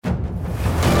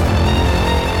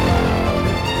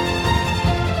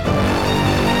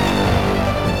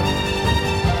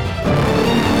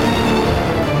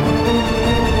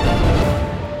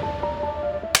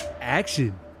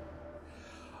action.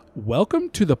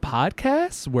 Welcome to the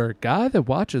podcast where a guy that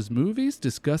watches movies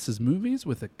discusses movies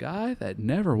with a guy that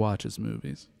never watches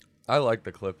movies. I like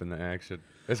the clip and the action.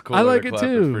 It's cool. I like it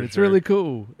too. It's really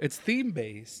cool. It's theme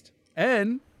based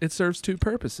and it serves two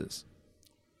purposes.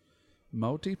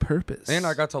 Multi-purpose. And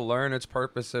I got to learn its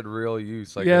purpose in real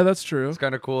use. Like yeah, that's true. It's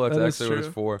kind of cool. That's That actually what it's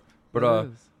for. But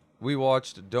we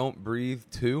watched Don't Breathe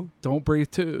 2. Don't Breathe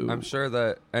 2. I'm sure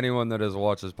that anyone that has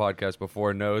watched this podcast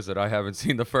before knows that I haven't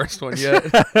seen the first one yet.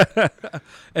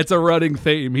 It's a running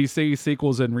theme. He sees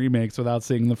sequels and remakes without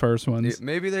seeing the first ones.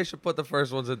 Maybe they should put the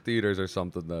first ones in theaters or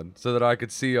something then, so that I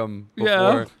could see them before.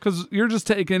 Yeah, because you're just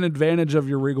taking advantage of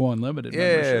your Regal Unlimited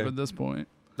membership at this point.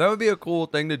 That would be a cool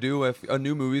thing to do if a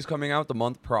new movie's coming out the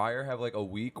month prior. Have like a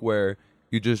week where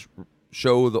you just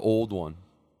show the old one.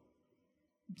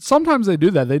 Sometimes they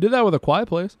do that. They did that with A Quiet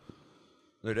Place.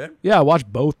 They did? Yeah, I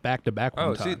watched both back to back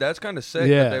one time. Oh, see, that's kind of sick.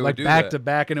 Yeah, that they would like do back that. to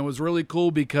back, and it was really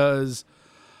cool because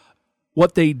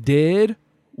what they did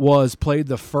was played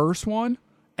the first one,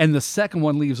 and the second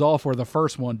one leaves off where the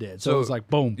first one did. So it was like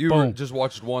boom, You boom. just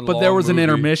watched one. But long there was an movie.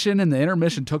 intermission, and the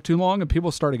intermission took too long, and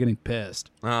people started getting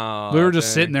pissed. Oh, We were just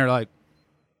dang. sitting there like,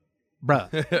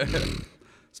 bruh,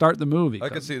 start the movie. I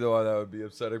can see why that would be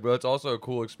upsetting, but it's also a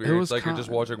cool experience. was Like you're just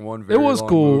watching one very It was long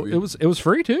cool. movie. It was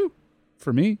free too,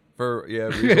 for me. For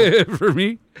Regal. For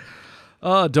me.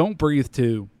 Don't Breathe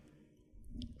 2.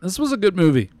 This was a good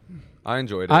movie. I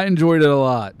enjoyed it. I enjoyed it a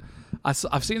lot.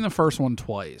 I've seen the first one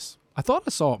twice. I thought I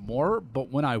saw it more, but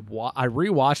when I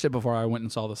rewatched it before I went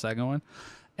and saw the second one,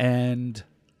 and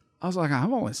I was like,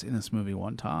 I've only seen this movie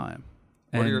one time.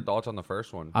 What are And your thoughts on the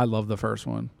first one? I love the first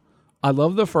one.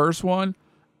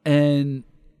 And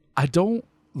I don't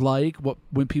like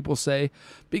when people say,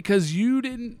 because you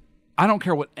didn't. I don't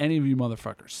care what any of you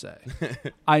motherfuckers say.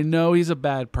 I know he's a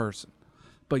bad person.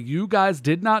 But you guys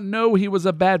did not know he was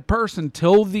a bad person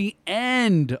till the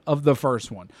end of the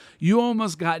first one. You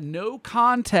almost got no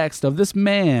context of this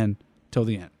man till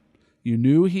the end. You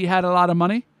knew he had a lot of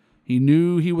money. He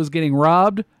knew he was getting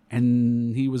robbed,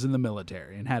 and he was in the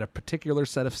military and had a particular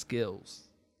set of skills.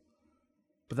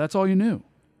 But that's all you knew.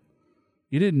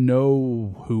 You didn't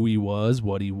know who he was,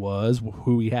 what he was,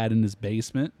 who he had in his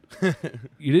basement.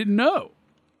 You didn't know.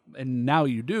 And now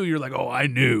you do. You're like, oh, I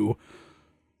knew.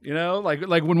 You know, like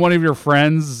when one of your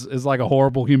friends is like a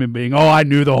horrible human being. Oh, I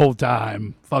knew the whole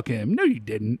time. Fuck him. No, you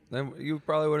didn't. Then you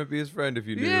probably wouldn't be his friend if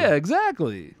you knew. Yeah,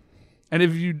 exactly. And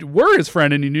if you were his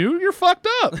friend and you knew, you're fucked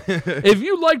up. If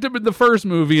you liked him in the first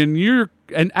movie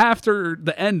and after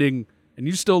the ending and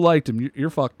you still liked him, you're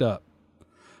fucked up.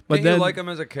 But Can then, you like him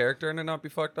as a character and it not be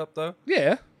fucked up though?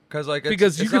 yeah.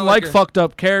 Because you can like fucked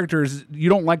up characters. You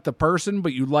don't like the person,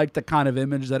 but you like the kind of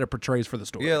image that it portrays for the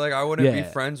story. Yeah, like I wouldn't be Yeah.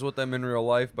 friends with them in real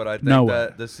life, but I think No way.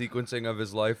 that the sequencing of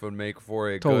his life would make for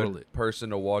a Totally. good person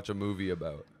to watch a movie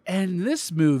about. And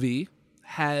this movie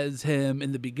has him,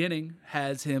 in the beginning,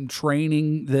 has him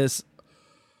training this.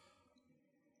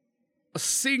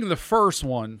 Seeing the first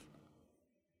one,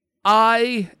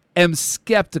 I am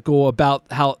skeptical about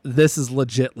how this is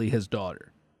legitly his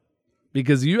daughter.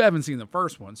 Because you haven't seen the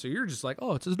first one, so you're just like,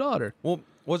 oh, it's his daughter. Well,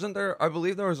 wasn't there? I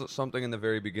believe there was something in the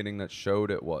very beginning that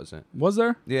showed it wasn't. Was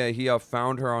there? Yeah, he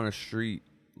found her on a street,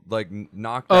 like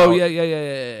knocked Oh, out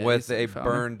yeah. with He a found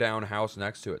her. burned down house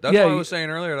next to it. That's Yeah, what I was saying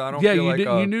earlier. That I don't Yeah, feel you like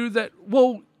did, you knew that.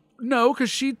 Well, no, because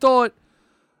she thought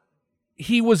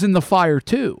he was in the fire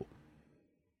too.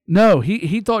 No,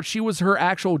 he thought she was her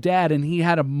actual dad, and he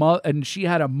had and she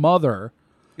had a mother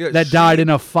that died in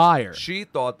a fire. She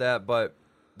thought that, but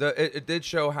it did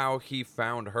show how he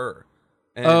found her.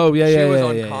 And Oh yeah, she was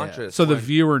yeah. unconscious. So the when-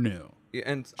 viewer knew.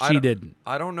 and She didn't.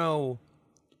 I don't know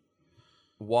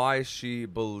why she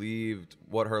believed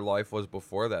what her life was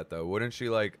before that, though. Wouldn't she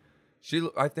like?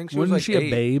 I think she Wasn't was like she 8. a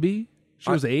baby? She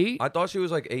was 8. I thought she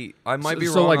was like 8. I might be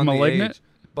So, wrong like, on Malignant? the age,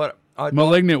 but I thought,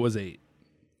 Malignant was 8.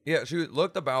 yeah, she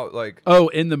looked about like. Oh,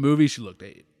 in the movie she looked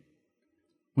 8.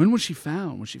 When was she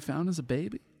found? Was she found as a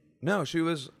baby? No, she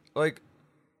was like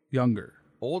Younger.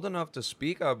 old enough to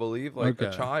speak, I believe, like a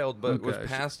Okay. child, but was Okay.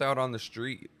 passed out on the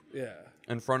street Yeah.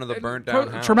 in front of the burnt down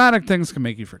house. Traumatic things can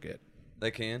make you forget.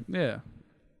 They can. Yeah.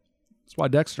 That's why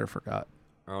Dexter forgot.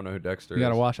 I don't know who Dexter You is. got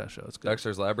to watch that show. It's good.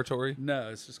 Dexter's Laboratory. No,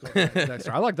 it's just called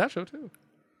Dexter. I like that show too.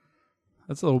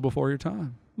 That's a little before your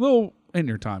time. A little in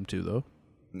your time too, though.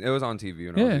 It was on TV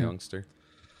when I was Yeah. a youngster.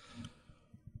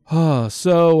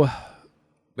 So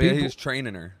But yeah, People- he was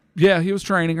training her. yeah, he was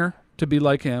training her to be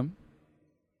like him.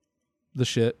 The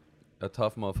shit. A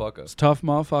tough motherfucker. It's a tough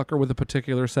motherfucker with a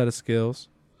particular set of skills.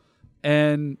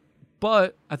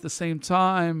 But at the same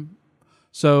time,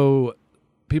 so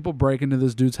people break into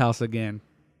this dude's house again.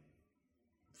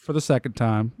 for the second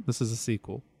time. This is a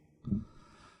sequel.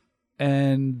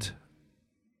 And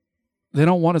they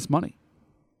don't want his money.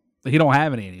 He don't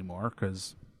have any anymore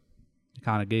because he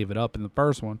kind of gave it up in the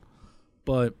first one.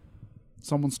 But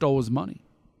someone stole his money.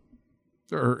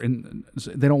 They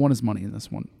don't want his money in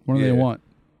this one. What do they want?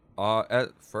 At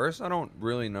first, I don't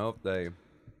really know if they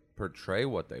portray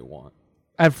what they want.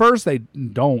 At first, they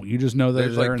don't. You just know that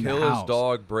they're in the house. Kill his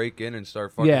dog, break in, and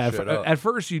start fucking shit up. At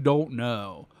first, you don't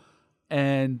know.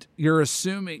 And you're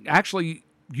assuming... Actually,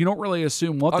 you don't really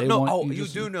assume what they want. Oh, you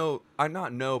do know. I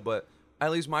not know, but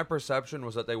at least my perception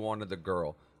was that they wanted the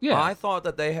girl. Yeah. I thought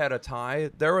that they had a tie.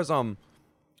 There was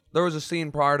a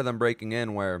scene prior to them breaking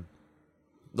in where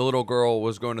the little girl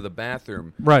was going to the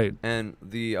bathroom. Right. And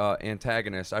the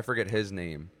antagonist, I forget his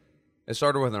name. It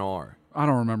started with an R. I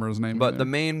don't remember his name. But the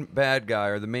main bad guy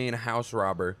or the main house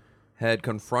robber had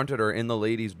confronted her in the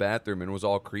ladies' bathroom and was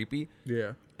all creepy.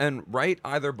 Yeah. And right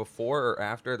either before or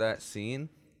after that scene,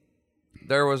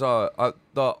 there was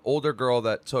the older girl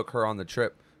that took her on the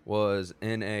trip was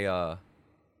in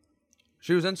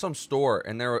she was in some store,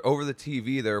 and they were over the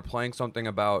TV. They were playing something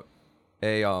about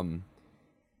a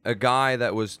guy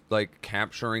that was like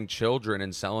capturing children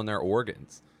and selling their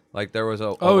organs. Like there was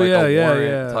a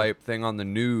warrant type thing on the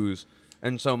news,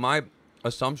 and so my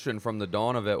assumption from the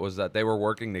dawn of it was that they were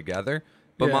working together.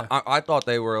 But I thought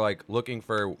they were like looking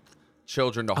for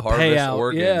children to harvest payout.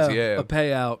 organs. A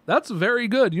payout. That's very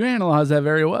good. You analyzed that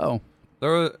very well.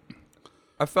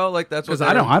 I felt like that's what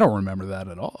because I don't remember that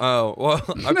at all. Oh well,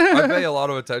 I pay a lot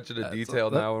of attention to detail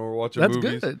now when we're watching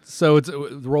movies. That's good. So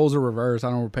the roles are reversed.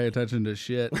 I don't pay attention to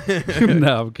shit.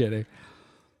 No, I'm kidding.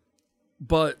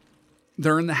 But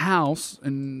they're in the house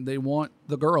and they want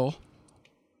the girl.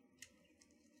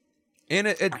 And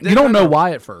you don't know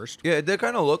why at first. Yeah, it did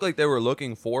kind of look like they were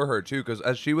looking for her too, because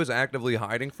as she was actively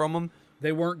hiding from them,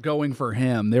 they weren't going for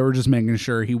him. They were just making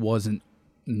sure he wasn't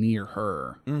near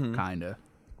her, kind of.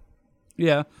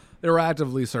 Yeah, they were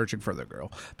actively searching for the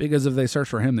girl, because if they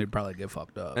searched for him, they'd probably get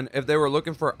fucked up. And if they were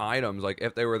looking for items, like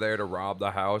if they were there to rob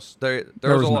the house, there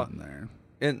was a lot nothing there.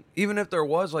 And even if there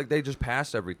was, like, they just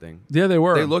passed everything. Yeah, they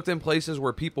were. They looked in places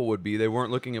where people would be. They weren't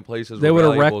looking in places they where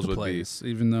would have wrecked valuables the would place, be.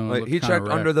 Even though like, he checked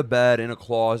under the bed, in a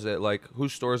closet. Like, who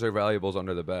stores their valuables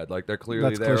under the bed? Like, they're clearly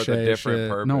That's there with a different shit.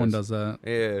 purpose. No one does that.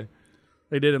 Yeah.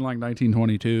 They did in like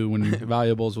 1922 when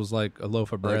valuables was like a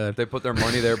loaf of bread. Like, they put their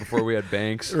money there before we had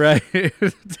banks. Right.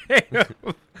 Damn.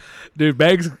 Dude,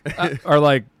 banks are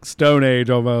like Stone Age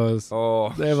almost.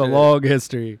 Oh, they have a long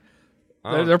history.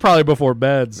 They're probably before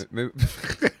beds. Maybe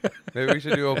we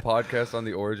should do a podcast on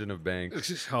the origin of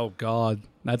banks. Oh, God.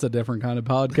 That's a different kind of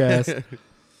podcast.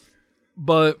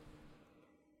 But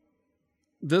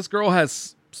this girl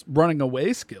has running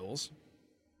away skills.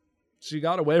 She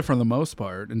got away for the most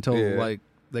part until, like,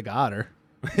 they got her,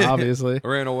 obviously.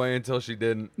 Ran away until she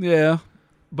didn't. Yeah.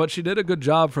 But she did a good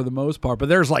job for the most part. But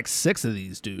there's like 6 of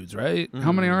these dudes, right?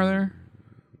 How many are there?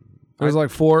 There's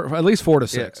like 4, at least 4 to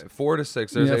 6. Yeah, 4 to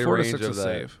 6. There's a 4 range to 6 of is that.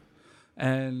 safe.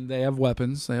 And they have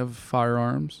weapons. They have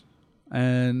firearms.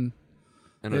 And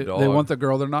a dog. They want the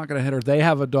girl. They're not going to hit her. They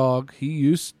have a dog.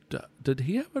 Did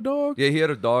he have a dog? Yeah, he had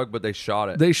a dog, but they shot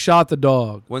it. They shot the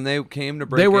dog. When they came to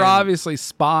break They were in, obviously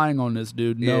spying on this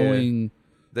dude, knowing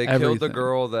they everything. killed the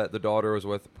girl that the daughter was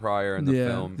with prior in the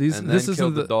film. This and then isn't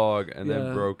killed the dog and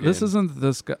then broke in. This isn't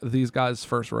these guys'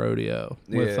 first rodeo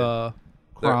with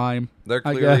crime. They're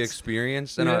I clearly guess.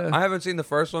 experienced. And I haven't seen the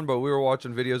first one, but we were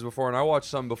watching videos before, and I watched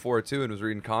some before too and was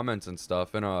reading comments and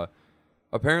stuff. And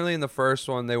apparently in the first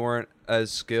one, they weren't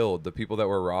as skilled, the people that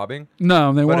were robbing.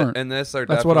 No, they weren't. In this, they're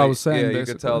That's what I was saying. Yeah, you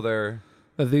could tell they're...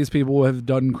 That these people have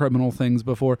done criminal things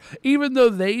before. Even though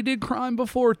they did crime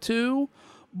before too,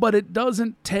 but it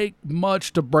doesn't take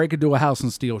much to break into a house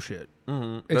and steal shit.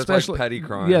 Mm-hmm. That's like petty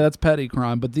crime. Yeah, that's petty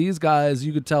crime. But these guys,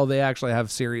 you could tell they actually have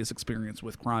serious experience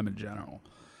with crime in general.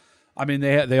 I mean,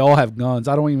 they all have guns.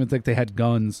 I don't even think they had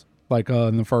guns like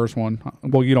in the first one.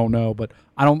 Well, you don't know, but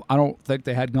I don't think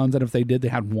they had guns. And if they did, they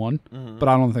had one. Mm-hmm. But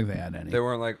I don't think they had any. They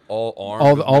weren't like all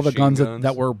armed. All the guns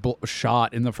that were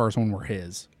shot in the first one were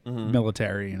his. Mm-hmm.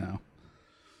 Military, you know.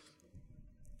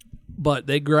 But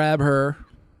they grab her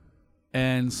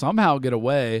and somehow get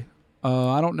away.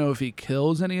 I don't know if he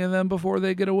kills any of them before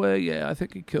they get away. Yeah, I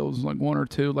think he kills like 1 or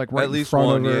 2, like right in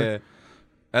front of her. Yeah.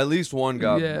 At least one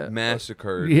got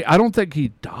massacred. Yeah, I don't think he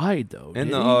died though.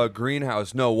 In the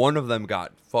greenhouse, no, one of them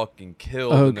got fucking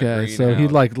killed. Okay, in the greenhouse. So he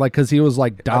like because he was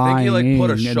like dying. I think he like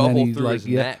put a shovel through his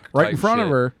neck, right in front of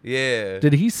her. Yeah.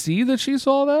 Did he see that she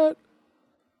saw that?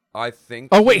 I think.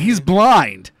 Oh wait, he's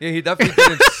blind. Yeah, he definitely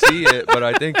didn't see it, but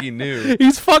I think he knew.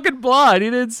 He's fucking blind. He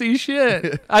didn't see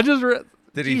shit. I just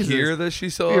Did he hear that she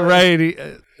saw You're it?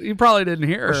 right. He probably didn't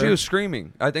hear her. She was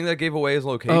screaming. I think that gave away his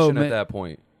location at that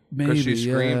point. Because she maybe,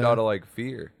 screamed yeah. out of like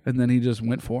fear. And then he just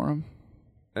went for him.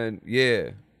 And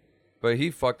yeah. But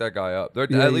he fucked that guy up. Yeah, At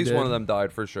he least one did. of them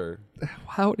died for sure.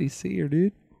 How would he see her,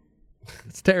 dude?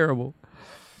 It's terrible.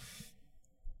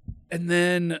 And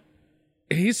then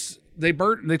they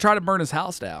try to burn his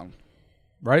house down,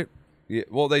 right? Yeah.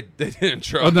 Well, they didn't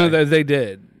try. Oh no, they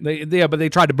did. But they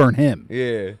tried to burn him,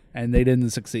 Yeah. and they didn't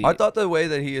succeed. I thought the way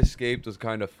that he escaped was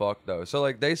kind of fucked though. So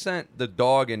like they sent the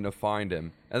dog in to find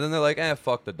him, and then they're like,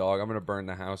 fuck the dog. I'm gonna burn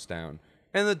the house down.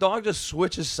 And the dog just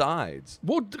switches sides.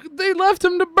 Well, they left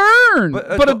him to burn,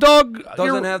 but a dog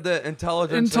Doesn't have the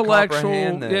intelligence intellectual, to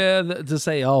comprehend that. to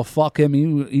say, "Oh fuck him,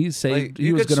 he saved, Like, he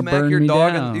you was could going to smack burn your me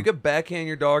dog down." and you could backhand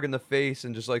your dog in the face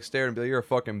and just like stare and be like, "You're a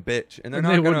fucking bitch," and they're And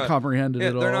not they gonna wouldn't comprehend it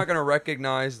at They're all. not gonna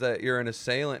recognize that you're an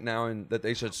assailant now and that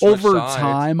they should switch Over sides.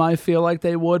 time, I feel like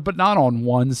they would, but not on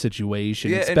one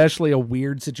situation, Yeah, and especially a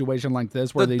weird situation like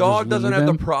this where The they dog just doesn't leave have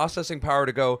him. the processing power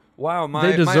to go, wow,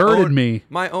 They deserted me.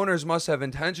 My owners must have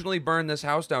intentionally burned this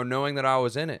house down knowing that I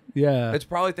was in it. Yeah. It's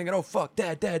probably thinking, oh, fuck,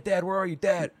 dad, where are you,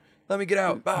 dad? Let me get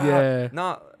out. Ah.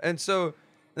 Yeah. And so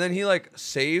then he like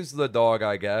saves the dog,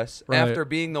 I guess, Right. after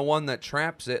being the one that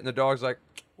traps it. And the dog's like,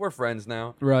 we're friends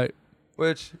now, Right.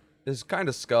 which is kind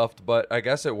of scuffed, but I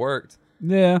guess it worked.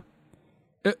 Yeah.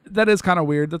 That is kind of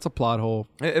weird. That's a plot hole.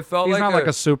 It felt He's like not like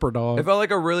a super dog. It felt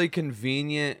like a really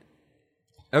convenient,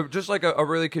 just like a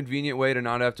really convenient way to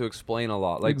not have to explain a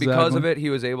lot. Like because Exactly. of it, he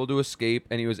was able to escape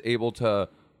and he was able to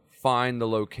find the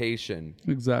location.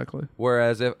 Exactly.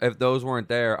 Whereas if those weren't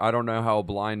there, I don't know how a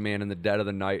blind man in the dead of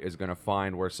the night is going to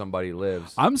find where somebody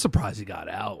lives. I'm surprised he got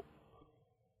out.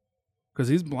 Because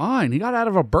he's blind. He got out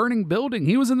of a burning building.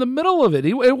 He was in the middle of it.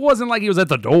 It wasn't like he was at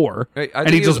the door I and think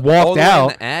he was just walked all the way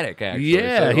out. in the attic, actually.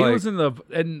 Yeah, So, he like, was in the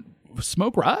and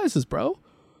smoke rises, bro.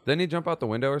 Didn't he jump out the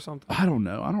window or something? I don't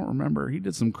know. I don't remember. He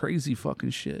did some crazy fucking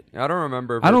shit. I don't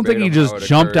remember. I don't think he verbatim just how it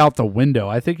jumped occurred. out the window.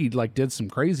 I think he like did some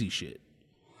crazy shit.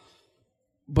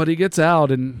 But he gets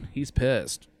out and he's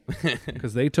pissed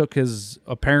because they took his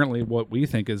apparently what we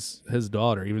think is his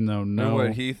daughter, even though And no,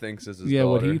 what he thinks is his yeah,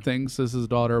 daughter. what he thinks is his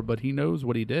daughter, but he knows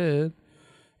what he did,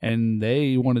 and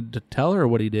they wanted to tell her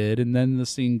what he did, and then the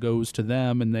scene goes to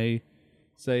them, and they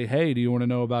say, "Hey, do you want to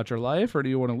know about your life, or do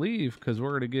you want to leave? Because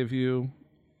we're going to give you."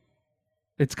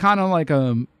 It's kind of like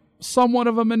a somewhat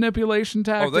of a manipulation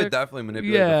tactic. Oh, they definitely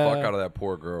manipulated Yeah. the fuck out of that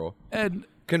poor girl. and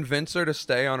Convince her to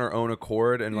stay on her own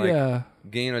accord and like yeah.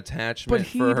 gain But attachment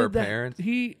he for her did that. parents.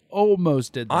 He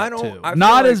almost did that I don't- too. I feel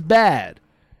Not like- as bad.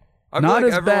 I feel Not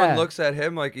like as everyone bad. looks at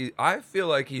him like I feel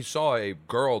like he saw a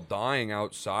girl dying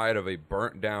outside of a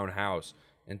burnt down house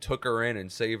and took her in and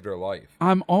saved her life.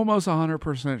 I'm almost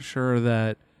 100% sure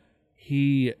that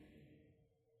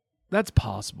that's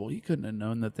possible. He couldn't have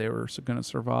known that they were going to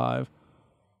survive.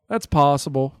 That's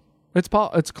possible.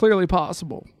 It's clearly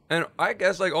possible. And I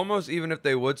guess like almost even if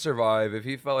they would survive, if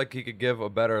he felt like he could give a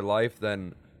better life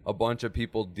than a bunch of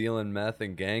people dealing meth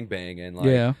and gangbanging, like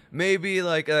Yeah. maybe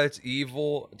like it's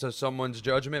evil to someone's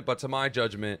judgment, but to my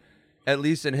judgment, at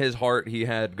least in his heart, he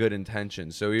had good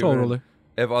intentions. So even Totally.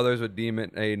 if others would deem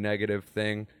it a negative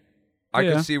thing, I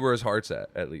Yeah. could see where his heart's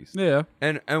at least. Yeah.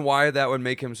 And why that would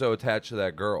make him so attached to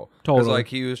that girl. Totally. Like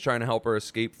he was trying to help her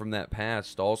escape from that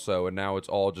past also, and now it's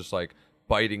all just like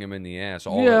biting him in the ass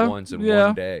all Yeah, at once in yeah.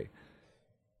 one day.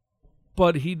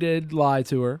 But he did lie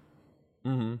to her.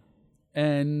 Mm-hmm.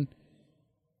 And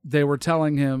they were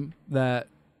telling him that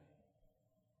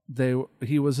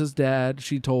he was his dad.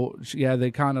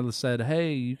 They kind of said,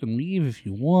 "Hey, you can leave if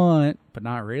you want, but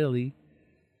not really."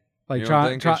 Like You don't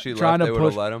think if she trying left, they to would have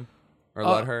push. let him or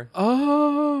let her?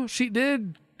 Oh, she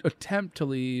did attempt to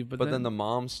leave, but But then the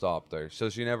mom stopped her, so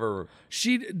she never.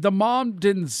 the mom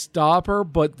didn't stop her,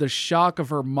 but the shock of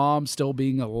her mom still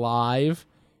being alive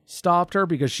stopped her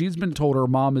because she's been told her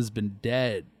mom has been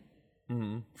dead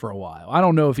for a while. I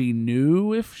don't know if he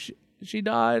knew if she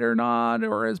died or not,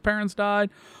 or his parents died,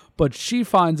 but she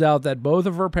finds out that both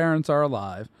of her parents are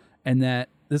alive and that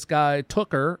this guy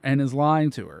took her and is lying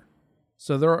to her.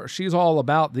 So she's all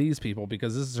about these people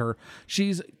because this is her.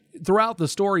 Throughout the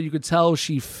story, you could tell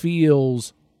she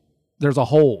feels there's a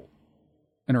hole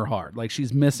in her heart. Like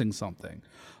she's missing something.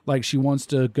 Like she wants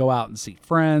to go out and see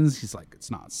friends. He's like,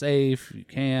 it's not safe. You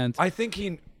can't. I think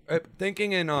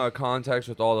thinking in context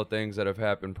with all the things that have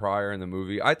happened prior in the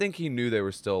movie, I think he knew they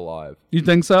were still alive. You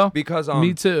think so? Because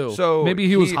Me too. So maybe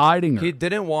he was hiding her. He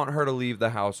didn't want her to leave the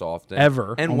house often,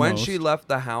 Ever, And when almost. she left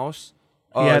the house,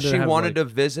 He had to she have, wanted like-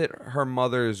 to visit her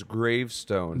mother's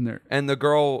gravestone, there- and the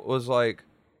girl was like,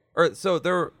 so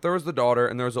there was the daughter,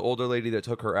 and there was the older lady that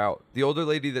took her out. The older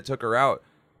lady that took her out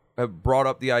brought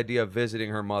up the idea of visiting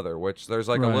her mother, which there's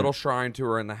like Right. a little shrine to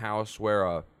her in the house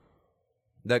where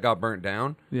that got burnt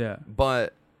down. Yeah.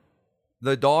 But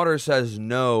the daughter says,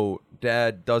 no,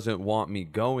 Dad doesn't want me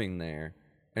going there.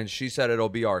 And she said it'll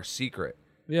be our secret.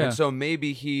 Yeah. And so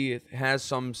maybe he has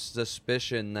some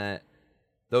suspicion that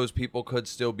those people could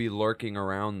still be lurking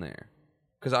around there.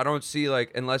 Because I don't see,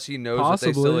 like, unless he knows that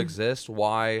they still Possibly. exist,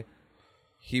 why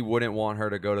he wouldn't want her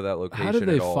to go to that location How did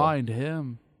they at all. find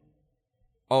him?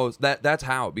 Oh, that's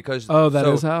how. Because That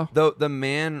is how? the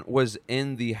man was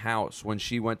in the house when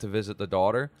she went to visit the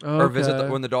daughter, or Okay.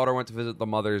 when the daughter went to visit the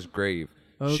mother's grave.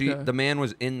 Okay. The man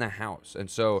was in the house, and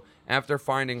so after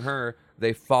finding her,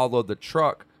 they followed the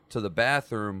truck to the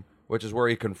bathroom, which is where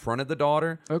he confronted the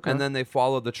daughter. Okay. And then they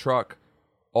followed the truck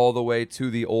all the way to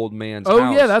the old man's Oh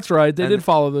house. yeah, that's right. They And- did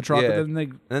follow the truck, yeah. and then they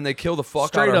And then they killed the fuck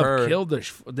straight out of up her. killed the.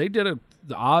 They did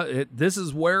this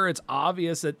is where it's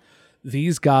obvious that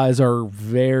these guys are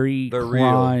very They're real.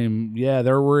 crime. Yeah,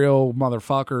 they're real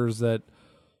motherfuckers that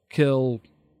kill,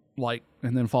 like,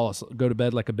 and then go to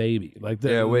bed like a baby. Like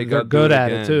they're, wake they're up, do good it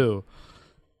at it again. too.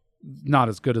 Not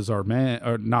as good as our man,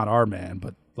 or not our man,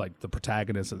 but like the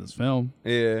protagonist of this film.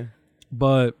 Yeah.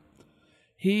 But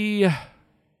he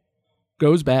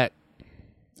goes back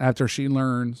after she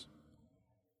learns,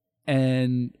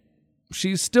 and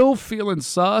she's still feeling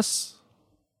sus.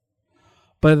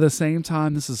 But at the same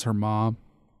time, this is her mom.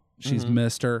 She's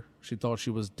missed her. She thought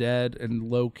she was dead, and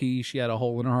low key, she had a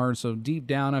hole in her heart. So deep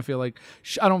down, I feel like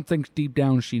I don't think deep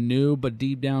down she knew, but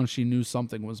deep down she knew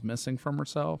something was missing from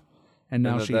herself, and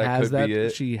now that she that has could be that.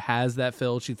 it. She has that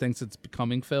filled. She thinks it's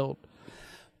becoming filled,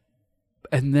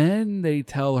 and then they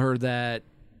tell her that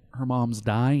her mom's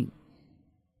dying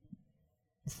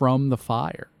from the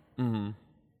fire,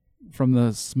 from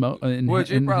the smoke. Which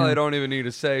you probably don't even need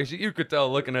to say. You could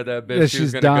tell looking at that bitch Yeah, she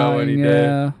was she's going to go dying. any day.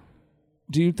 Yeah.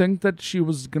 Do you think that she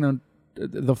was gonna?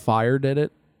 The fire did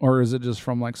it, or is it just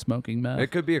from like smoking meth? It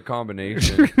could be a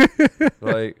combination.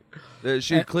 Like,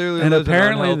 she clearly and lives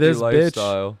apparently an this unhealthy bitch-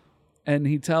 lifestyle. And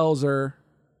he tells her,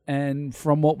 and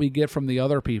from what we get from the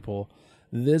other people,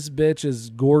 this bitch is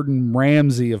Gordon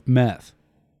Ramsay of meth.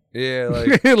 Yeah,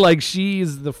 like, Like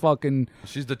she's the fucking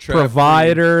she's the trap queen.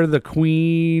 provider, the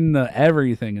queen, the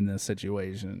everything in this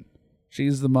situation.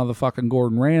 She's the motherfucking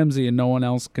Gordon Ramsay, and no one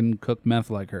else can cook meth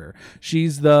like her.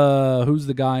 She's who's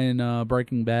the guy in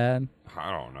Breaking Bad?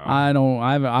 I don't know.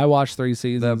 I watched 3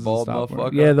 seasons. That and bald stopped.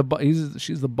 motherfucker? Yeah,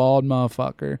 she's the bald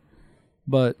motherfucker,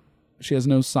 but she has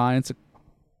no science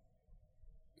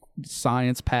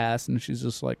pass, and she's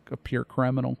just like a pure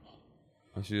criminal.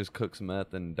 She just cooks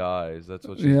meth and dies. That's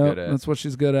what she's Yeah, good at. that's what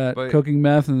she's good at: But- cooking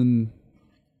meth and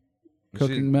She's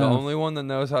cooking the meth. only one that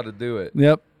knows how to do it.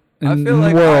 Yep. I In feel the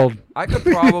like world. I could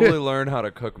probably learn how to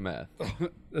cook meth.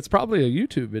 That's probably a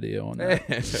YouTube video on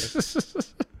that.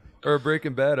 Or a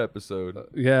Breaking Bad episode.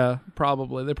 Yeah,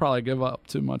 probably. They probably give up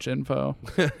too much info.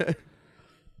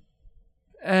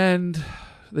 And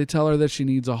they tell her that she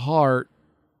needs a heart.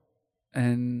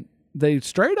 And they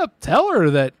straight up tell her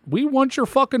that we want your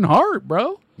fucking heart,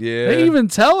 bro. Yeah. They even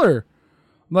tell her.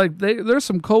 Like, there's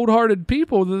some cold-hearted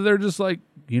people that they're just like,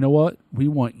 you know what? We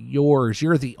want yours.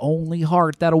 You're the only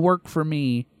heart that'll work for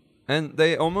me. And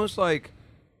they almost like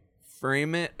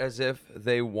frame it as if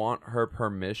they want her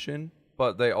permission,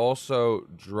 but they also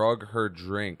drug her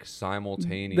drink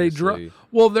simultaneously.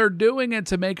 They're doing it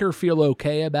to make her feel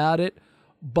okay about it,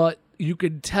 but you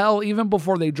could tell even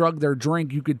before they drug their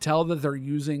drink, you could tell that they're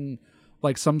using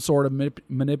like some sort of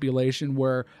manipulation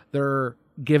where they're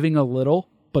giving a little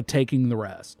but taking the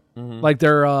rest. Like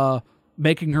they're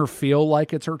making her feel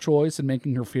like it's her choice and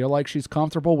making her feel like she's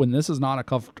comfortable when this is not a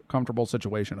comfortable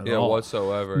situation at all.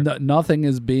 Whatsoever. Nothing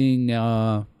is being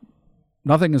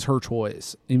nothing is her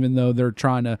choice, even though they're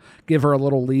trying to give her a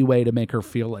little leeway to make her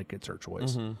feel like it's her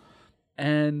choice.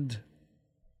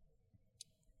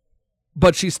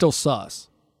 But she's still sus.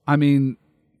 I mean,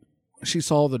 she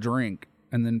saw the drink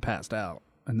and then passed out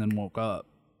and then woke up.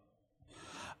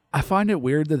 I find it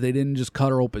weird that they didn't just cut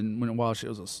her open while she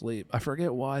was asleep. I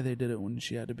forget why they did it when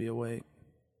she had to be awake.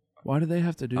 Why did they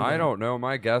have to do that? I don't know.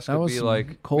 My guess That could was be some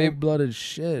like cold-blooded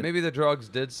shit. maybe the drugs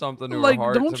did something to Like, her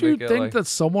heart. don't to you make it, think like, that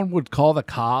someone would call the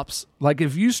cops? Like,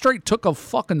 if you straight took a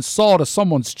fucking saw to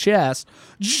someone's chest,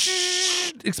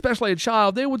 especially a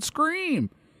child, they would scream.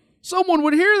 Someone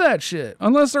would hear that shit.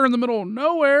 Unless they're in the middle of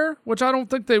nowhere, which I don't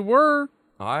think they were.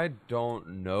 I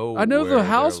don't know. I know where the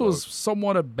house they was looked.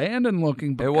 somewhat abandoned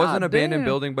looking, but It wasn't an abandoned goddamn.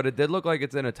 building, but it did look like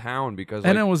it's in a town because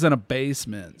And like, it was in a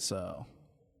basement, so.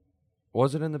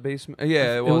 Was it in the basement?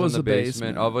 Yeah, it was was in the a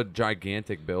basement basement. of a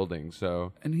gigantic building.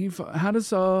 So And how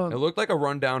does it looked like a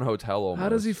rundown hotel almost. how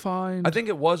does he find? I think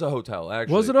it was a hotel,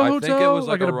 actually. Was it a I hotel? think it was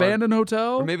like like an a abandoned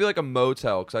hotel? or maybe like a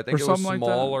motel, because I think Or it was something like that.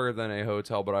 smaller than a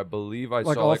hotel, but I believe I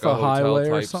like saw off like a a highway hotel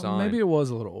or type something. sign. Maybe it was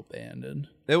a little abandoned.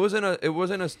 It was in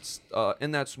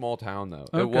that small town though.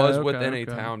 It Okay, was okay, within a okay.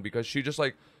 town, because she just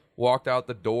like walked out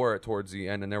the door towards the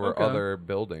end, and there were Okay. other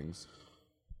buildings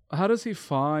How does he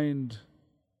find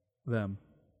them?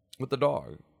 with the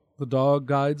dog. The dog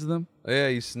guides them. Yeah,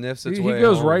 he sniffs He its way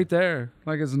goes home. right there,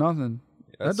 like it's nothing.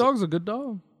 That's- That dog's a good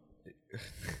dog.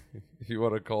 If you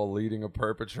want to call leading a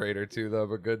perpetrator to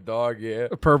them a good dog, yeah.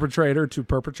 A perpetrator to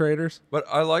perpetrators. But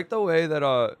I like the way that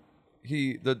what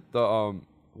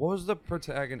was the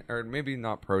protagonist, or maybe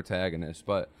not protagonist,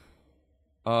 but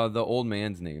the old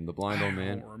man's name, the blind old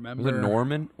man. don't remember. Was it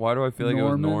Norman? Why do I feel like it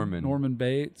was Norman? Norman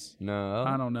Bates. No.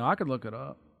 I don't know. I could look it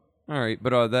up. All right,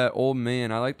 but that old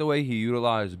man, I like the way he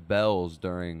utilized bells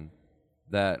during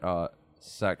that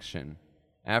section.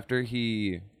 After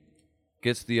he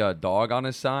gets the dog on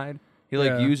his side, he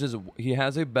Yeah. he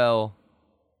has a bell.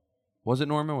 Was it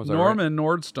Norman? Was that right? Norman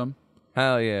Nordstrom.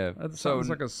 Hell yeah. That So sounds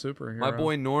like a superhero. my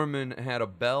boy Norman had a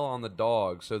bell on the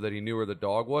dog so that he knew where the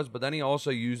dog was, but then he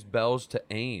also used bells to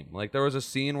aim. Like there was a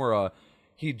scene where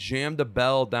he jammed a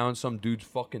bell down some dude's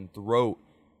fucking throat,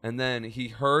 and then he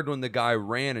heard when the guy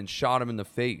ran and shot him in the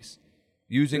face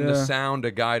using the Yeah. sound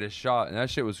a guy to shot, and that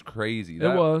shit was crazy.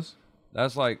 It was.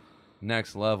 That's like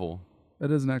next level.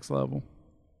 It is next level.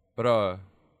 But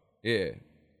yeah.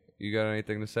 You got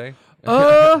anything to say?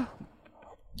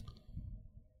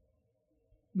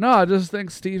 No, I just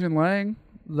think Stephen Lang,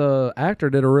 the actor,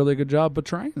 did a really good job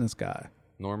portraying this guy.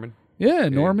 Norman? Yeah,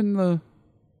 Norman I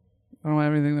don't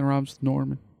have anything that rhymes with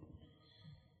Norman.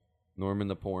 Norman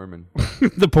the Poorman.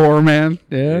 The poor man.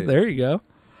 Yeah, Yeah. there you go.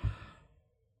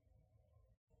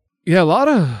 Yeah, a lot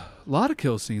of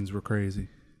kill scenes were crazy.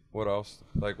 What else?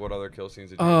 Like, what other kill scenes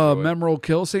did you enjoy? Memorable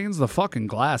kill scenes. The fucking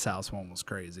Glass House one was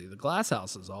crazy. The Glass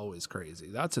House is always crazy.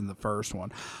 That's in the first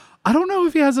one. I don't know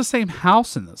if he has the same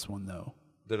house in this one though.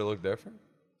 Did it look different?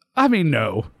 I mean,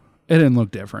 no, it didn't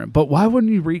look different. But why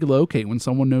wouldn't you relocate when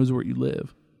someone knows where you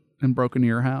live and broke into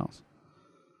your house?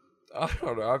 I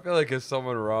don't know. I feel like if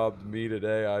someone robbed me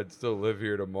today, I'd still live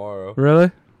here tomorrow.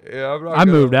 Really? Yeah, I'm not. I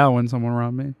moved out when someone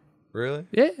robbed me. Really?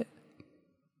 Yeah.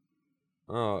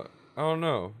 Oh, I don't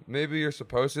know. Maybe you're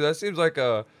supposed to. That seems like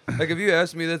if you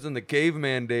asked me this in the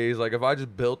caveman days, like if I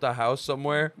just built a house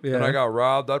somewhere and Yeah. I got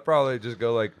robbed, I'd probably just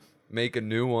go like make a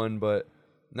new one. But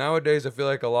nowadays, I feel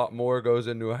like a lot more goes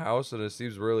into a house, and it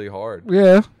seems really hard.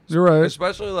 Yeah, you're right.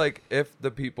 Especially like if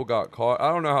the people got caught.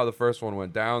 I don't know how the first one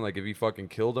went down. Like if he fucking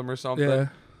killed them or something. Yeah.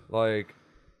 Like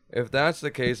if that's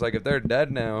the case, like if they're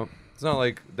dead now, it's not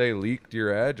like they leaked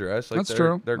your address. Like That's they're,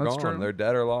 true. They're That's gone. true. They're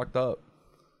dead or locked up.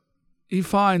 He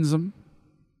finds them.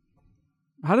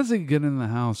 How does he get in the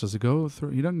house? Does he go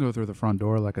through? He doesn't go through the front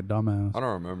door like a dumbass. I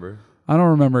don't remember. I don't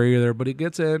remember either, but he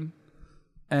gets in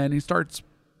and he starts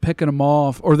picking them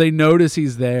off, or they notice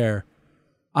he's there.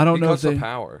 I don't He know cuts if they. the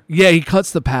power. Yeah, he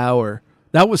cuts the power.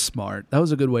 That was smart. That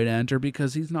was a good way to enter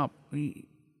because he's not. He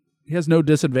has no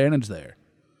disadvantage there.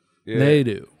 Yeah. They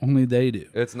do. Only they do.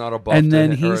 It's not a buff. And to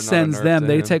then him, or he not a sends nerf them. to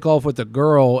They him. take off with the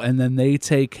girl, and then they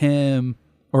take him,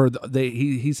 or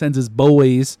he sends his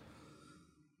boys.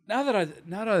 Now that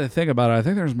I think about it, I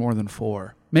think there's more than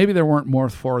 4. Maybe there weren't more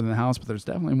than 4 in the house, but there's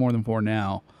definitely more than 4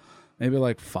 now. Maybe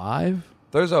like 5.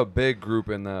 There's a big group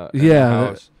in the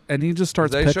house. And he just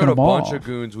starts They picking showed a them off. bunch of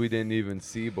goons we didn't even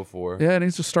see before. Yeah, and he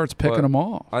just starts picking But them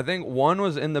off. I think one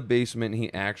was in the basement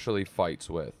he actually fights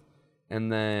with. And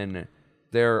then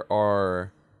there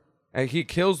are... And he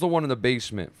kills the one in the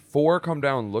basement. 4 come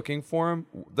down looking for him.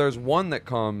 There's one that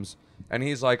comes, and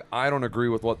he's like, I don't agree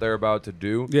with what they're about to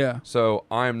do. Yeah. So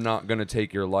I'm not going to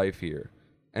take your life here.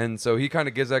 And so he kind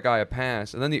of gives that guy a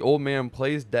pass. And then the old man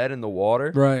plays dead in the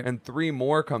water. Right. And 3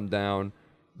 more come down.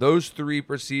 Those 3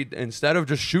 proceed, instead of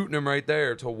just shooting him right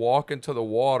there, to walk into the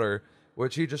water,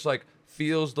 which he just like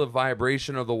feels the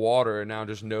vibration of the water and now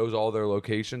just knows all their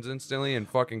locations instantly and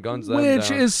fucking guns them Which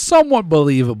down. is somewhat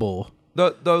believable.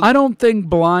 The I don't think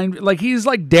blind, like he's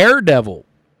like Daredevil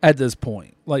at this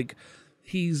point. Like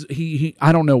he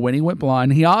I don't know when he went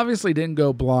blind. He obviously didn't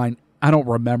go blind. I don't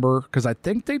remember because I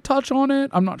think they touch on it.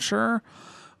 I'm not sure,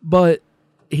 but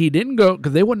he didn't go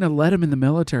because they wouldn't have let him in the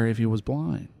military if he was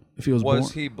blind. If he was born.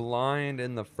 he blind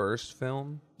in the first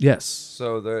film? Yes,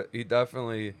 So he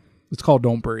definitely. it's called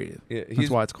Don't Breathe. Yeah, That's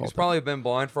why it's called. He's probably been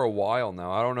blind for a while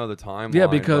now. I don't know the timeline. Yeah,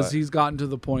 because but he's gotten to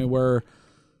the point where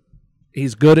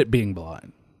he's good at being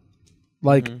blind.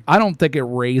 Like, I don't think it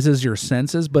raises your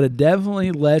senses, but it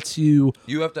definitely lets you.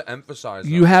 You have to emphasize.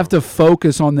 You have to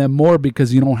focus on them more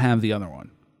because you don't have the other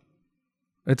one.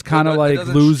 It's kind of like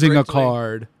losing a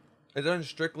card. It doesn't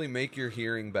strictly make your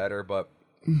hearing better, but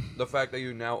the fact that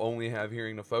you now only have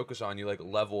hearing to focus on, you like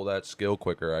level that skill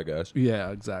quicker, I guess.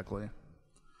 Yeah, exactly.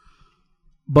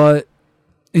 But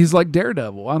he's like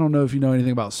Daredevil. I don't know if you know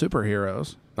anything about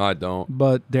superheroes. I don't.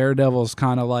 But Daredevil's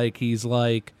kind of like, he's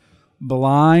like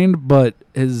blind, but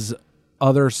his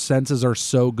other senses are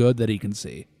so good that he can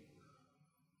see.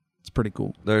 It's pretty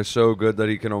cool. They're so good that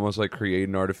he can almost like create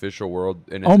an artificial world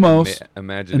in his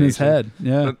imagination. In his head.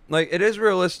 Yeah. But, like, it is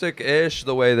realistic-ish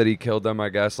the way that he killed them, I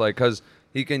guess. Like, because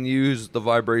he can use the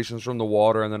vibrations from the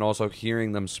water and then also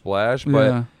hearing them splash. But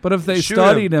yeah. But if they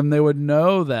studied him, they would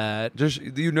know that. Just,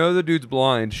 you know, the dude's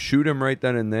blind. Shoot him right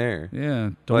then and there.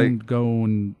 Yeah. Don't go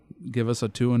and give us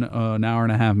an hour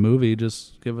and a half movie.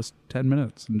 Just give us 10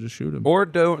 minutes and just shoot him. Or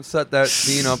don't set that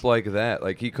scene up like that.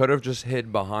 Like, he could have just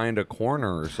hid behind a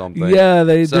corner or something. Yeah,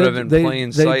 they instead did. of in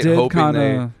plain sight,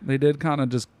 hoping they did kind of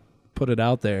just put it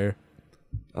out there.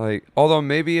 Like, although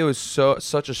maybe it was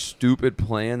such a stupid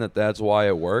plan that's why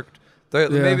it worked.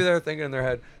 Maybe they're thinking in their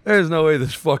head, "There's no way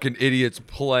this fucking idiot's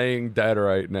playing dead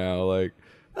right now." Like,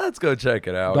 let's go check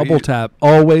it out. Double tap,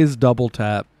 always double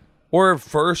tap. Or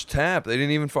first tap. They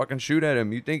didn't even fucking shoot at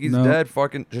him. You think he's dead?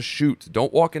 Fucking just shoot.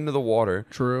 Don't walk into the water.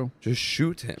 True. Just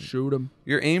shoot him. Shoot him.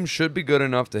 Your aim should be good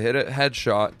enough to hit a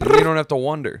headshot. Then you don't have to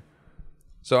wonder.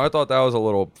 So I thought that was a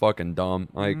little fucking dumb.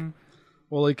 Like,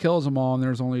 well, he kills them all, and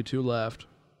there's only two left.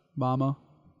 Mama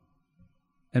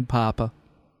and Papa.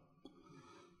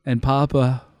 And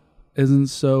Papa isn't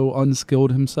so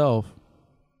unskilled himself.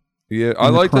 Yeah, I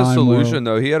like the solution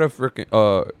though. He had a freaking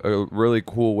a really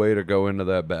cool way to go into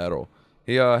that battle.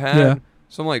 He had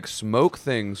some like smoke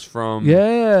things from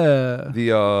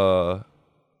the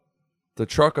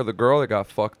truck of the girl that got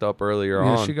fucked up earlier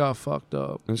on. Yeah, she got fucked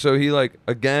up. And so he like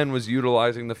again was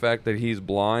utilizing the fact that he's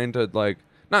blind to like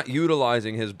not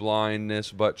utilizing his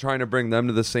blindness, but trying to bring them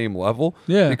to the same level.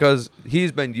 Yeah. Because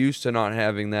he's been used to not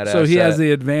having that So he has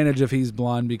the advantage if he's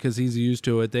blind because he's used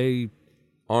to it. They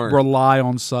rely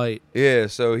on sight. Yeah,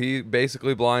 so he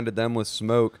basically blinded them with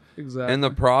smoke. Exactly. In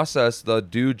the process, the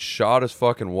dude shot his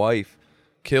fucking wife,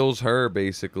 kills her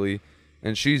basically,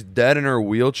 and she's dead in her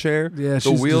wheelchair. Yeah,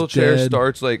 the wheelchair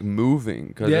starts like moving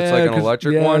because it's like an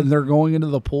electric one. And they're going into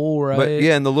the pool, right? But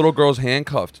and the little girl's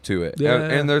handcuffed to it. Yeah,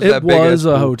 and there's it that big was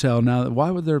a pool. hotel. Now,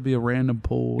 why would there be a random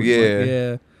pool?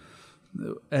 It's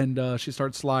and she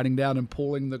starts sliding down and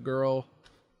pulling the girl.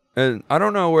 And I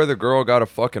don't know where the girl got a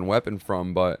fucking weapon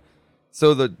from, but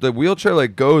so the wheelchair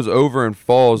like goes over and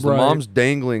falls. The mom's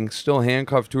dangling, still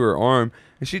handcuffed to her arm,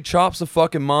 and she chops the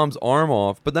fucking mom's arm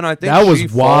off. But then I think that was she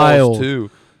wild falls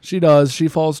too. She does. She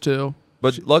falls too.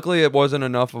 But luckily, it wasn't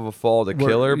enough of a fall to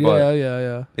kill her. But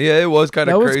yeah, it was kind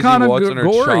of crazy watching her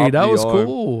chop gory. That was arm.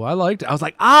 Cool. I liked it. I was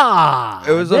like,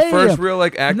 It was the first real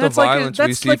like act of violence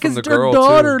we see from the girl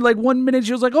daughter. too. Like 1 minute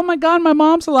she was like, "Oh my god, my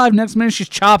mom's alive." Next minute she's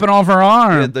chopping off her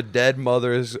arm. Yeah, the dead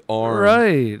mother's arm.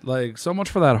 Right. Like so much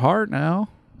for that heart now.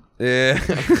 Yeah.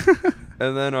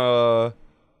 And then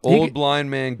old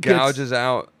blind man gouges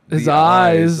out his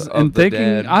eyes and thinking,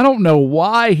 dead. I don't know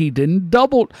why he didn't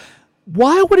double.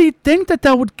 Why would he think that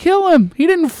would kill him? He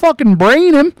didn't fucking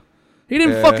brain him. He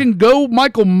didn't fucking go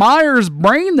Michael Myers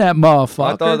brain that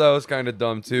motherfucker. I thought that was kind of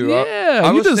dumb too. Yeah,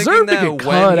 I was you deserve to thinking get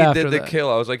that cut when he after did the that.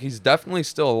 kill, I was like, he's definitely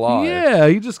still alive. Yeah,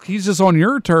 he's just on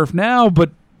your turf now, but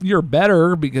you're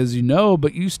better because you know,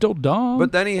 but you still dumb.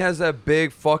 But then he has that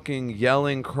big fucking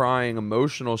yelling, crying,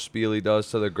 emotional spiel he does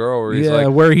to the girl where he's like,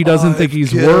 where he doesn't think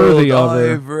he's worthy of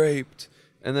her. I've raped.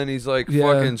 And then he's like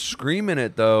fucking screaming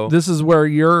it though. This is where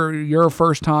your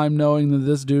first time knowing that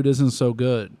this dude isn't so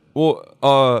good. Well,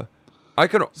 I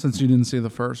could since you didn't see the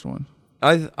first one.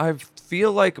 I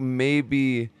feel like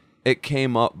maybe it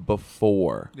came up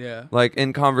before. Yeah. Like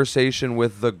in conversation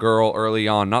with the girl early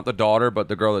on, not the daughter, but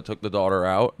the girl that took the daughter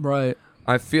out. Right.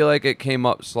 I feel like it came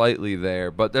up slightly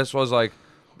there, but this was like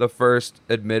the first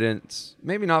admittance,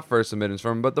 maybe not first admittance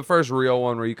from him, but the first real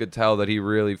one where you could tell that he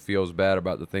really feels bad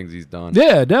about the things he's done.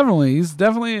 Yeah, definitely. He's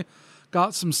definitely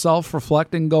got some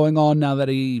self-reflecting going on now that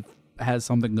he has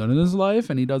something good in his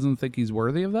life and he doesn't think he's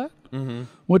worthy of that,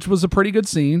 which was a pretty good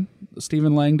scene.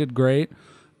 Stephen Lang did great.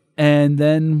 And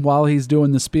then while he's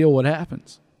doing the spiel, what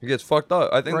happens? He gets fucked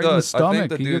up. I think right in the stomach. I think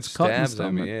the he dude gets cut in the stabs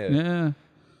him. stomach. Yeah.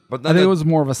 But I think it was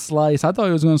more of a slice. I thought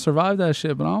he was going to survive that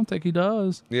shit, but I don't think he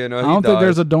does. Yeah, no, I don't think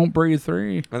there's a Don't Breathe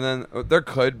 3. And then there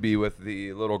could be with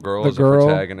the little girl the as girl, a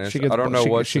protagonist. I don't know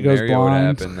what she goes scenario would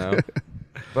blind. happen though.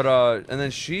 But and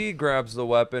then she grabs the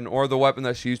weapon or the weapon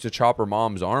that she used to chop her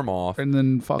mom's arm off, And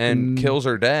then fucking and kills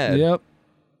her dad. Yep.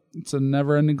 It's a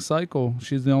never-ending cycle.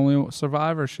 She's the only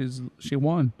survivor. She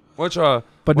won. Which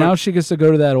But now she gets to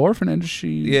go to that orphanage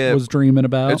she was dreaming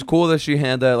about. It's cool that she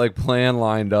had that like plan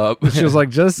lined up. She was like,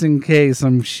 just in case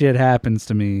some shit happens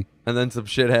to me. And then some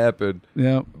shit happened.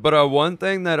 Yep. But one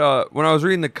thing that when I was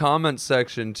reading the comments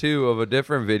section too of a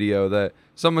different video that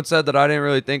someone said that I didn't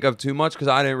really think of too much because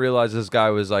I didn't realize this guy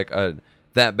was like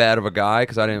that bad of a guy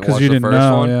because I didn't watch the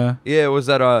first one. Yeah, it was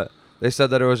that they said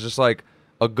that it was just like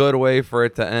a good way for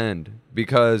it to end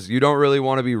because you don't really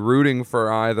want to be rooting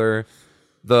for either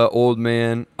the old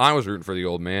man. I was rooting for the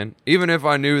old man, even if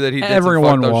I knew that he did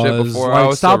everyone some fucked up was. shit before. Like, I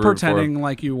was stop still rooting for him. pretending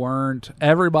like you weren't.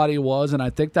 Everybody was, and I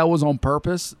think that was on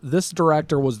purpose. This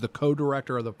director was the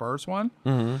co-director of the first one,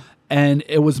 and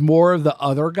it was more of the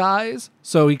other guys.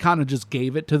 So he kind of just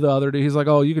gave it to the other dude. He's like,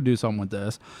 "Oh, you could do something with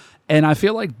this," and I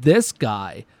feel like this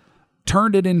guy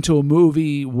turned it into a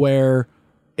movie where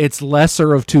it's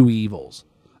lesser of two evils.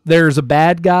 There's a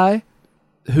bad guy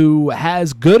who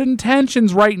has good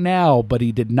intentions right now, but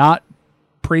he did not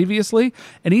previously.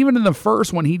 And even in the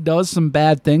first one, he does some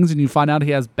bad things, and you find out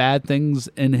he has bad things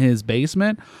in his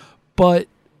basement, but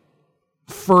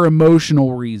for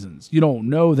emotional reasons. You don't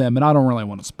know them, and I don't really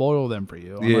want to spoil them for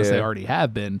you unless they already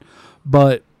have been.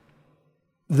 But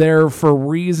they're for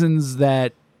reasons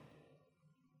that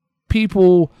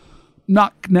people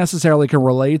not necessarily can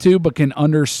relate to, but can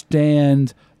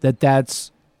understand that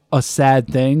that's a sad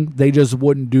thing. They just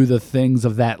wouldn't do the things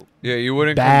of that. Yeah, you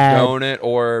wouldn't bad. condone it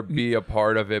or be a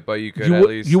part of it, but you could at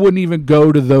least... You wouldn't even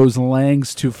go to those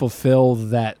lengths to fulfill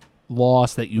that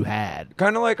loss that you had.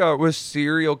 Kind of like with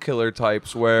serial killer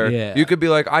types where you could be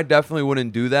like, I definitely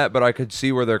wouldn't do that, but I could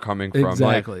see where they're coming from.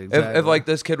 Exactly. If like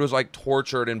this kid was like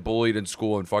tortured and bullied in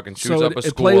school and fucking shoots up a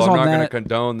school, plays I'm on not going to that.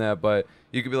 condone that, but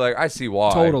you could be like, I see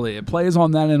why. Totally. It plays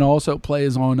on that, and also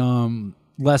plays on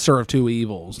lesser of two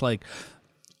evils. Like,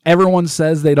 everyone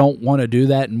says they don't want to do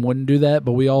that and wouldn't do that,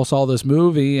 but we all saw this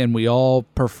movie and we all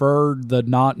preferred the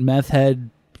not meth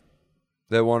head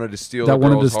that wanted to steal a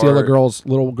heart.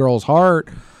 little girl's heart.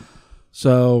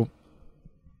 So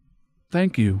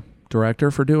thank you,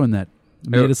 director, for doing that. It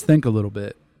made us think a little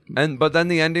bit. But then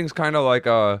the ending's kind of like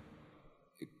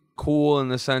cool in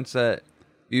the sense that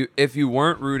if you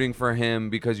weren't rooting for him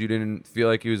because you didn't feel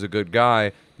like he was a good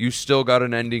guy, you still got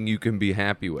an ending you can be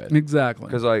happy with. Exactly.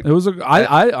 Because like it was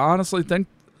I honestly think,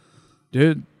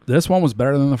 dude, this one was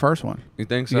better than the first one. You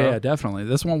think so? Yeah, definitely.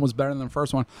 This one was better than the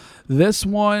first one.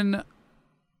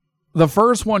 The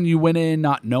first one, you went in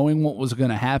not knowing what was going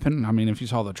to happen. I mean, if you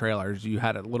saw the trailers, you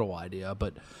had a little idea.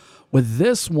 But with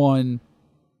this one,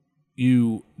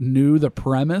 you knew the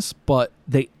premise, but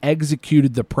they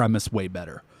executed the premise way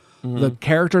better. Mm-hmm. The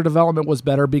character development was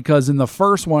better because in the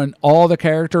first one, all the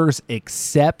characters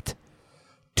except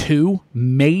two,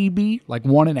 maybe like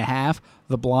 1.5,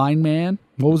 the blind man,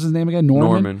 what was his name again?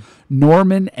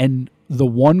 Norman and the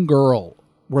one girl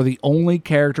were the only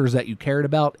characters that you cared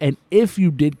about, and if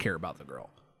you did care about the girl,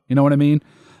 you know what I mean?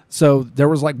 So there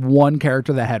was like one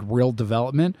character that had real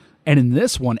development, and in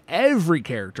this one, every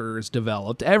character is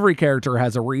developed. Every character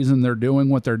has a reason they're doing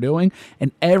what they're doing,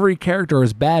 and every character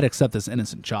is bad except this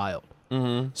innocent child.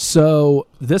 Mm-hmm. So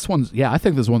this one's, I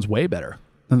think this one's way better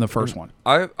than the first one.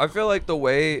 I feel like the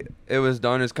way it was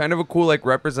done is kind of a cool like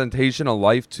representation of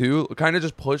life too. Kind of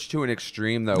just pushed to an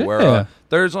extreme though, where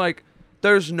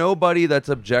there's nobody that's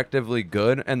objectively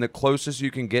good, and the closest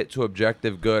you can get to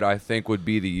objective good, I think, would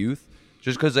be the youth.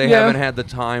 Just because they haven't had the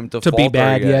time to be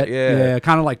bad yet. Yeah,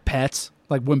 kind of like pets.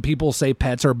 Like when people say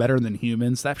pets are better than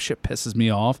humans, that shit pisses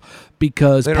me off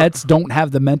because pets don't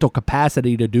have the mental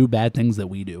capacity to do bad things that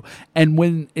we do. And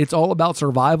when it's all about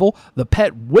survival, the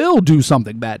pet will do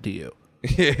something bad to you.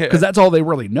 Because that's all they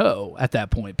really know at that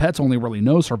point. Pets only really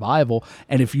know survival.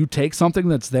 And if you take something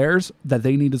that's theirs that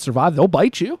they need to survive, they'll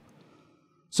bite you.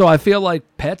 So I feel like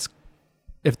pets,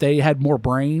 if they had more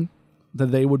brain,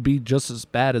 then they would be just as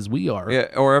bad as we are. Yeah,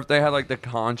 or if they had like the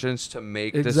conscience to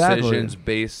make decisions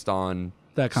based on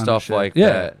that kind stuff of shit. Like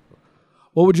that.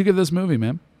 What would you give this movie,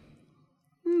 man?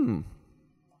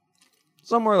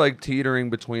 Somewhere like teetering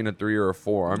between a 3 or a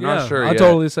 4. I'm not sure I'll yet.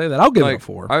 totally say that. I'll give it a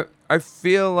 4. I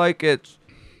feel like it's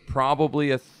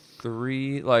probably a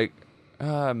 3, like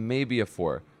maybe a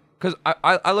 4. Because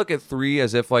I look at 3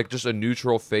 as if like just a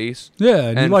neutral face. Yeah,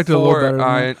 and you liked it a little better.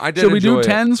 I did. Should we do enjoy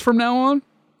 10s from now on?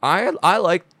 I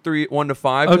like 1 to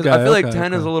 5. Cause I feel like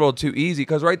 10 is a little too easy.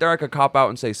 Because right there I could cop out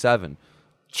and say 7.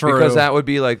 True. Because that would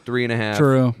be like 3.5.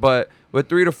 True. But with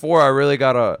 3 to 4, I really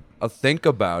gotta think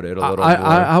about it a little more.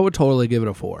 I would totally give it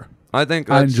a 4. I think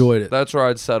I enjoyed it. That's where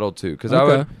I'd settle to.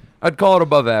 Because I'd call it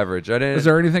above average. I didn't. Is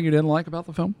there anything you didn't like about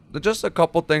the film? Just a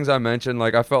couple things I mentioned.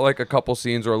 Like I felt like a couple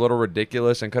scenes were a little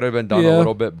ridiculous and could have been done a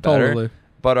little bit better. Totally.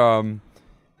 But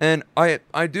and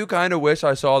I do kind of wish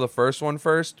I saw the first one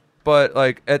first. But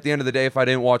like at the end of the day, if I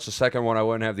didn't watch the second one, I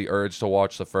wouldn't have the urge to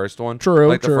watch the first one. True.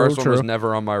 Like the first one was true.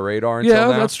 never on my radar until now.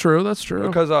 Yeah, that's true. That's true.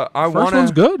 Because I First want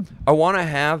one's good. I want to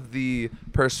have the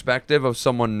perspective of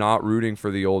someone not rooting for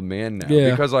the old man now.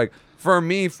 Yeah. Because like for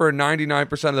me, for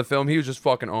 99% of the film, he was just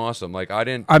fucking awesome. Like I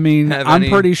didn't. I mean, have I'm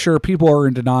any- pretty sure people are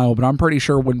in denial, but I'm pretty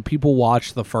sure when people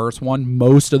watch the first one,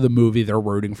 most of the movie they're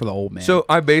rooting for the old man. So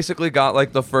I basically got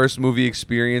like the first movie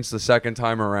experience the second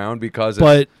time around because it's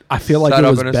but I feel like set it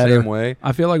up was in the better. same way.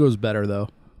 I feel like it was better though.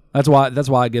 That's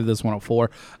why I give this one a 4.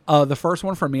 The first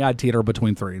one for me, I'd teeter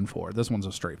between 3 and 4. This one's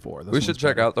a straight 4. We should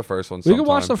check out the first one. We can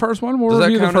watch the first one. We'll Does that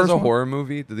review count the as first a one. horror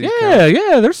movie? Do these Yeah, count?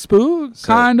 yeah, they're spook,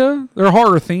 So- kinda. They're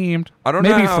horror themed. I don't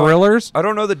know maybe how- thrillers. I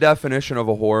don't know the definition of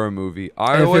a horror movie.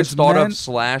 I If always it's thought meant- of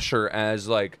slasher as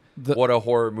like what a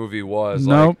horror movie was.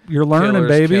 Nope, like you're learning, killers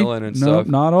baby. killing and Nope, stuff.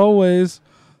 not always.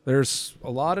 There's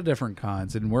a lot of different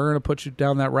kinds, and we're gonna put you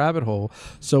down that rabbit hole.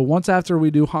 So once after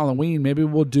we do Halloween, maybe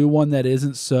we'll do one that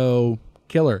isn't so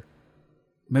killer.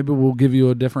 Maybe we'll give you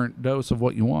a different dose of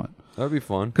what you want. That'd be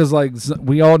fun. Because like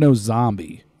we all know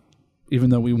zombie,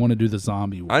 even though we want to do the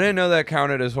zombie one. I didn't know that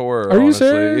counted as horror. Are you honestly.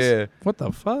 serious? Yeah. What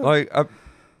the fuck? Like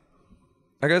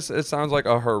I guess it sounds like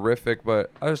a horrific,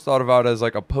 but I just thought about it as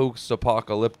like a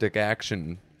post-apocalyptic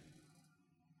action.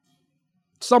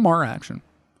 Some are action,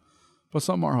 but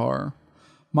some are horror.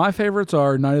 My favorites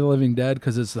are Night of the Living Dead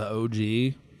because it's the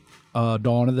OG,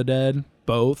 Dawn of the Dead,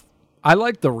 both. I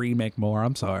like the remake more.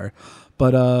 I'm sorry,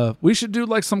 but we should do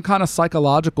like some kind of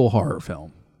psychological horror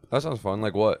film. That sounds fun.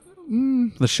 Like what?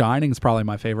 The Shining is probably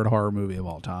my favorite horror movie of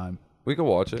all time. We could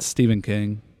watch it. Stephen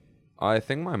King. I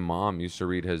think my mom used to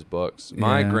read his books.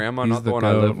 My Yeah, grandma, he's not the the one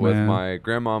I goat, live with. man. My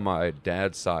grandma on my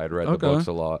dad's side read the Okay. books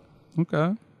a lot.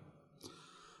 Okay,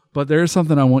 but there's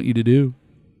something I want you to do.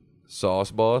 Sauce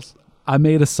Boss. I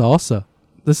made a salsa.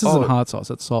 This isn't Oh. hot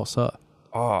sauce. It's salsa.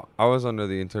 Oh, I was under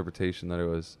the interpretation that it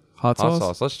was Hot hot sauce?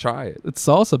 sauce. Let's try it. It's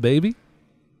salsa, baby.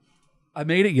 I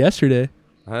made it yesterday.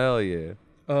 Hell yeah.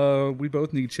 We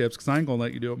both need chips because I ain't gonna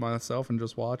let you do it myself and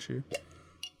just watch you.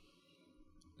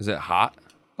 Is it hot?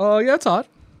 Oh, yeah, it's hot.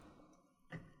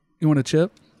 You want a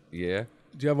chip? Yeah.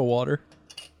 Do you have a water?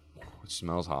 It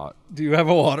smells hot. Do you have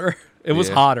a water? It was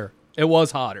Yeah. hotter. It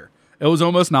was hotter. It was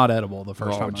almost not edible the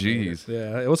first Oh, time. I made jeez. it.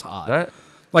 Yeah, it was hot. That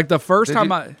like the first Did time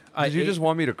you- I did you ate- just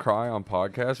want me to cry on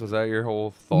podcast? Was that your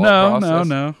whole thought no, process?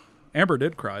 no. Amber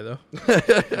did cry though.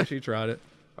 She tried it.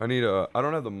 I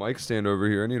don't have the mic stand over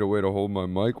here. I need a way to hold my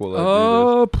mic while I do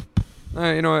Oh,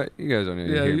 this. You know what? You guys don't need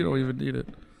to yeah, hear you don't me. even need it.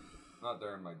 Not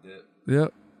during my dip.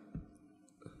 Yep.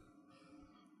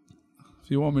 If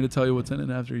you want me to tell you what's in it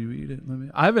after you eat it, let me.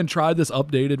 I haven't tried this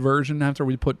updated version after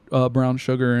we put brown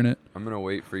sugar in it. I'm gonna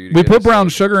wait for you to We get put brown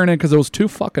excited. sugar in it because it was too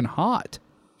fucking hot.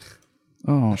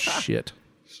 Oh shit!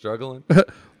 Struggling?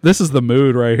 This is the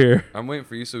mood right here. I'm waiting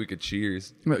for you so we could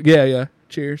cheers. Yeah, yeah.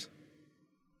 Cheers.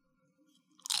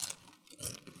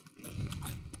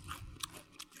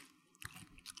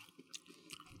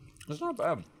 It's not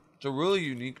bad. It's a really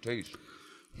unique taste.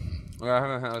 Like, I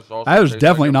haven't had a sauce. That was taste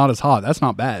definitely like not as hot. That's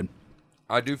not bad.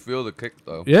 I do feel the kick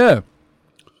though. Yeah.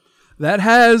 That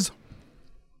has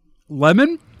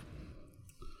lemon.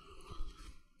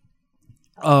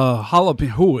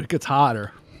 Jalapeno. Ooh, it gets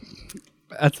hotter.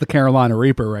 That's the Carolina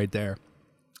Reaper right there.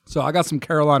 So I got some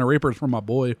Carolina Reapers from my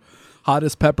boy.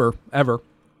 Hottest pepper ever.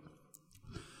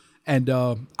 And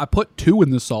I put 2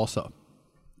 in this salsa.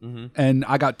 And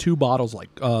I got 2 bottles, like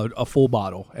a full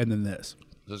bottle, and then this.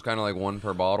 This is kind of like one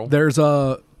per bottle. There's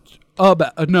no,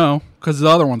 because the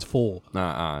other one's full.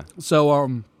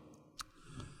 So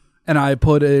and I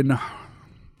put in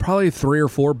probably 3 or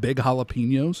 4 big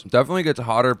jalapenos. Definitely gets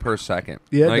hotter per second.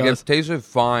 Yeah, it like does. it tasted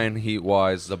fine heat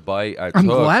wise. The bite I I'm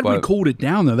took, glad we but cooled it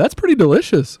down though. That's pretty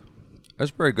delicious. That's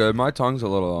pretty good. My tongue's a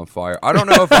little on fire. I don't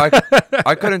know if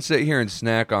I couldn't sit here and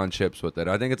snack on chips with it.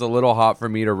 I think it's a little hot for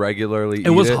me to regularly eat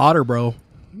It was it. hotter, bro.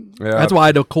 Yeah, That's why I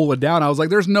had to cool it down. I was like,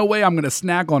 "There's no way I'm gonna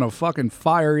snack on a fucking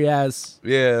fiery ass."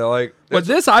 Yeah, like But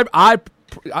this, I,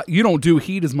 you don't do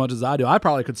heat as much as I do. I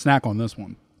probably could snack on this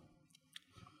one.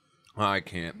 I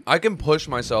can't. I can push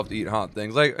myself to eat hot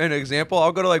things. Like an example,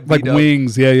 I'll go to like Like B-Dubs.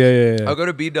 wings, yeah. I'll go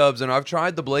to B-Dubs and I've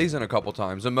tried the Blazing a couple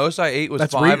times. The most I ate was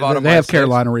That's 5 out of they my have 6.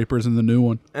 Carolina Reapers in the new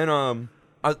one. And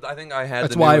I think I had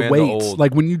That's the why new it and the waits. old.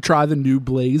 Like when you try the new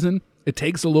Blazing, it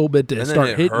takes a little bit to and then start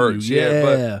it hitting hurts. you. Yeah,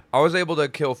 but I was able to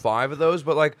kill 5 of those.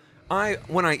 But like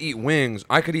when I eat wings,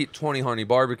 I could eat 20 honey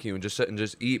barbecue and just sit and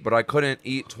just eat, but I couldn't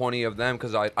eat 20 of them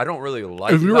because I don't really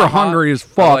like. If you that were hot. hungry as I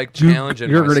fuck, like challenging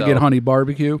you're gonna get myself. honey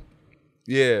barbecue.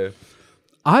 Yeah,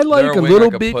 I like They're a a wing I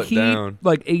little could bit put heat, down.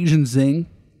 like Asian zing.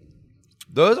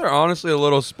 those are honestly a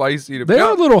little spicy. To They're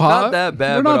a little hot. Not that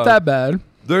bad. They're but, not that bad.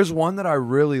 There's one that I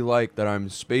really like that I'm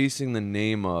spacing the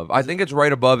name of. I think it's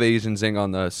right above Asian Zing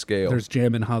on the scale. There's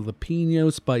jam and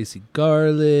jalapeno, spicy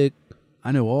garlic.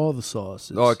 I know all the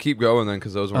sauces. Oh, keep going then,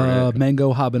 because those weren't it.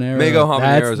 Mango habanero. Mango habanero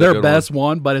That's is a their good best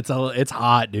one, but it's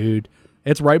hot, dude.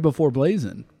 It's right before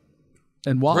blazing.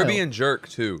 And wild. Caribbean jerk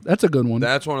too. That's a good one.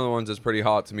 That's one of the ones that's pretty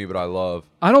hot to me, but I love.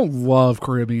 I don't love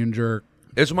Caribbean jerk.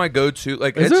 It's my go-to.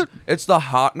 Like Is it's it? it's the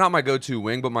hot, not my go-to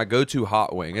wing, but my go-to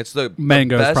hot wing. It's the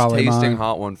Mango's best probably tasting mine.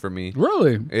 hot one for me.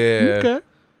 Really? Yeah. Okay.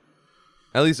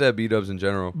 At least at B-dubs in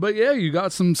general. But yeah, you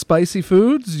got some spicy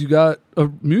foods. You got a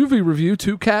movie review,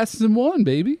 2 casts in 1,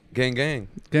 baby. Gang, gang.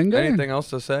 Gang, gang. Anything else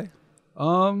to say?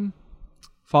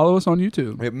 Follow us on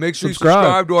YouTube. Hey, make sure Subscribe. you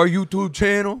subscribe to our YouTube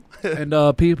channel. And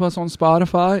peep us on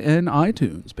Spotify and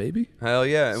iTunes, baby. Hell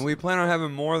yeah! And we plan on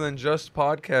having more than just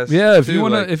podcasts. Yeah, if too. you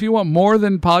want Like, if you want more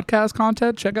than podcast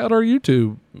content, check out our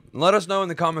YouTube. let us know in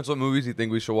the comments what movies you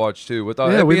think we should watch too. With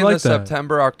Yeah, it we'd being like the that.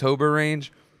 September October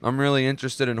range, I'm really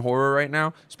interested in horror right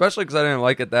now, especially because I didn't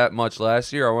like it that much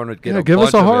last year. I wanted to get Yeah, give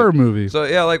us bunch a of horror it. movie. So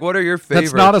yeah, like what are your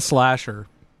favorites? That's not a slasher.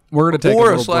 We're gonna take or a a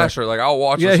little slasher. Like I'll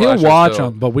watch. break. a Yeah, he'll slasher watch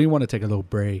still. them, but we want to take a little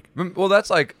break. Well,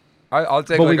 that's like I'll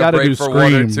take But we like got a to break do for one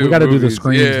or Scream. two. We got to do the movies.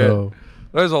 Screams Yeah. though.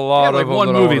 There's a lot like of them one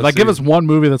that I movie. wanna Like give see. us one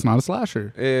movie that's not a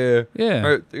slasher. Yeah. Yeah.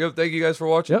 All right. Thank you guys for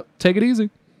watching. Yep. Take it easy.